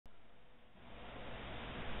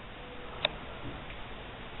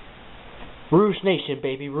Rouge Nation,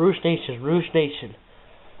 baby. Rouge Nation. Rouge Nation.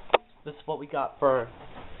 This is what we got for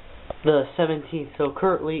the 17th. So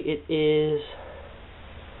currently it is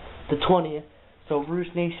the 20th. So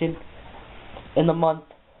Rouge Nation in the month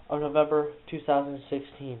of November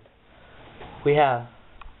 2016. We have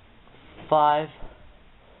 5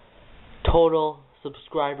 total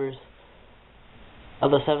subscribers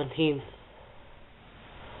of the 17th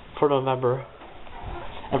for November.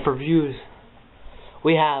 And for views,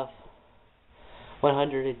 we have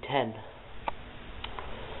 110.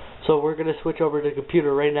 So we're going to switch over to the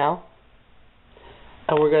computer right now,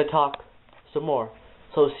 and we're going to talk some more.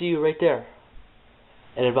 So see you right there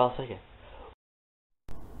in about a second.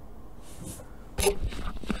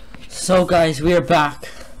 So guys, we are back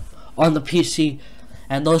on the PC,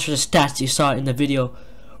 and those are the stats you saw in the video.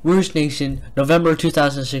 Rouge Nation, November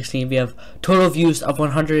 2016, we have total views of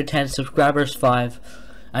 110, subscribers 5.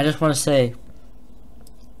 I just want to say,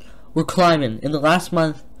 we're climbing. In the last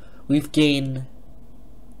month, we've gained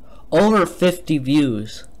over 50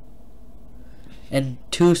 views and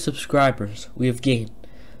 2 subscribers we have gained.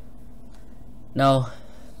 Now,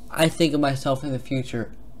 I think of myself in the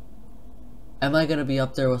future. Am I gonna be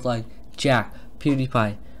up there with like Jack,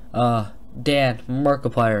 PewDiePie, Dan,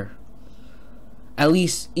 Markiplier? At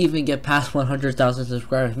least even get past 100,000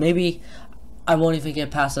 subscribers. Maybe I won't even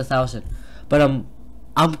get past 1,000. But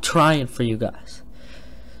I'm trying for you guys.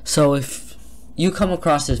 So if you come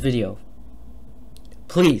across this video,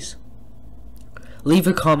 please leave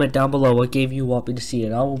a comment down below what game you want me to see,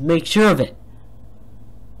 and I will make sure of it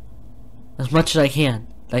as much as I can.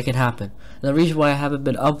 That can happen. And the reason why I haven't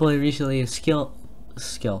been uploading recently is school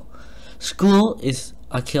is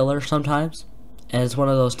a killer sometimes, and it's one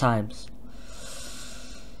of those times.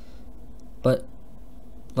 But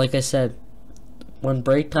like I said, when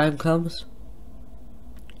break time comes,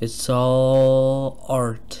 it's all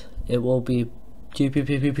art. It will be pew pew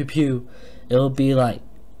pew pew pew pew. It will be like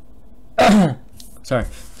sorry,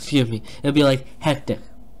 excuse me. It'll be like hectic.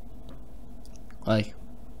 Like,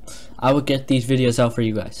 I would get these videos out for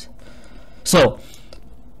you guys. So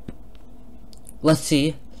let's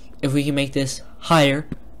see if we can make this higher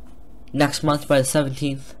next month by the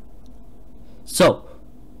 17th. So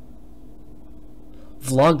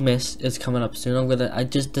Vlogmas is coming up soon. I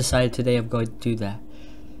just decided today I'm going to do that.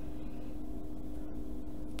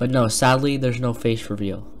 But no, sadly there's no face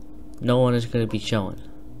reveal. No one is going to be showing.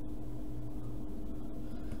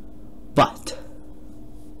 But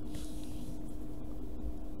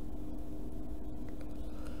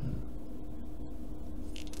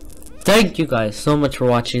thank you guys so much for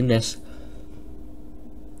watching this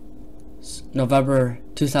November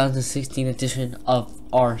 2016 edition of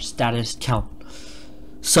our status count.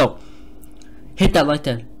 So hit that like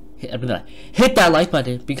button. Hit that like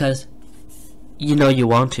button because you know you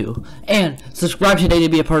want to, and subscribe today to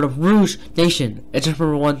be a part of Rouge Nation. And just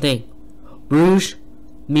remember one thing: Rouge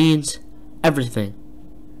means everything.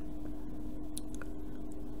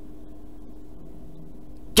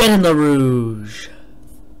 Get in the Rouge.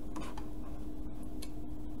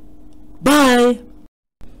 Bye.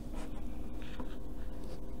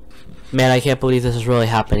 Man, I can't believe this is really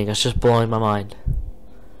happening. It's just blowing my mind.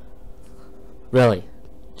 Really,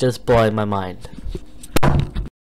 just blowing my mind.